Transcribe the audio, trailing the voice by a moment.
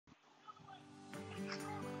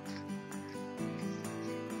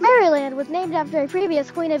Maryland was named after a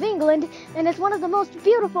previous Queen of England, and it's one of the most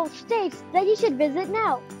beautiful states that you should visit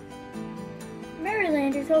now.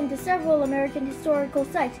 Maryland is home to several American historical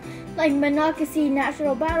sites, like Monocacy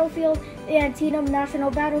National Battlefield, the Antietam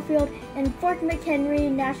National Battlefield, and Fort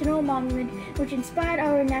McHenry National Monument, which inspired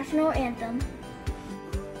our national anthem.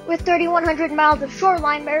 With 3,100 miles of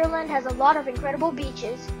shoreline, Maryland has a lot of incredible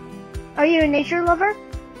beaches. Are you a nature lover?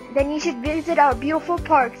 Then you should visit our beautiful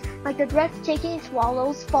parks, like the breathtaking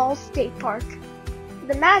Swallows Falls State Park,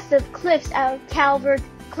 the massive cliffs at Calvert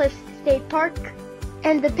Cliffs State Park,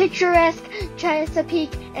 and the picturesque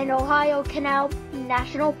Chesapeake and Ohio Canal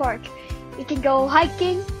National Park. You can go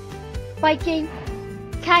hiking, biking,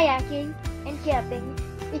 kayaking, and camping.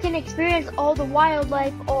 You can experience all the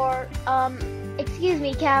wildlife or,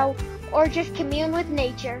 cow, or just commune with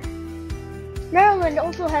nature. Maryland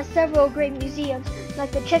also has several great museums,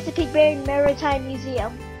 like the Chesapeake Bay Maritime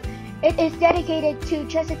Museum. It is dedicated to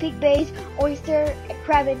Chesapeake Bay's oyster and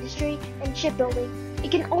crab industry and shipbuilding. You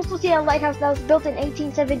can also see a lighthouse that was built in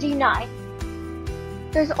 1879.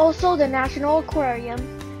 There's also the National Aquarium,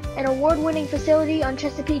 an award-winning facility on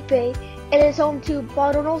Chesapeake Bay. It is home to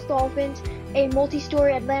bottlenose dolphins, a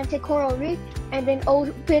multi-story Atlantic coral reef, and an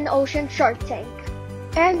open ocean shark tank.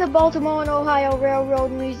 And the Baltimore and Ohio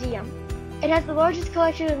Railroad Museum. It has the largest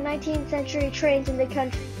collection of 19th century trains in the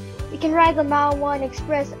country. You can ride the Mile 1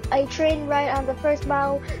 Express, a train ride on the first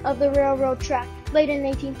mile of the railroad track, late in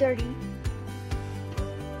 1830.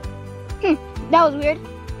 That was weird.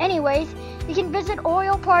 Anyways, you can visit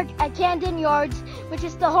Oriole Park at Camden Yards, which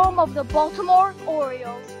is the home of the Baltimore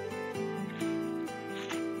Orioles.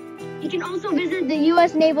 You can also visit the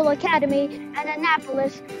U.S. Naval Academy at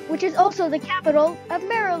Annapolis, which is also the capital of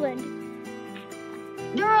Maryland.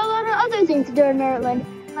 There are a lot of other things to do in Maryland,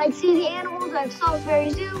 like see the animals at Salisbury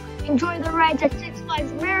Zoo, enjoy the rides at Six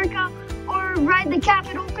Flags America, or ride the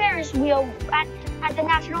Capitol Ferris wheel at the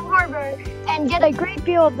National Harbor, and get a great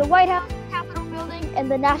view of the White House, Capitol Building,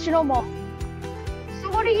 and the National Mall. So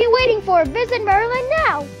what are you waiting for? Visit Maryland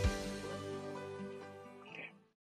now!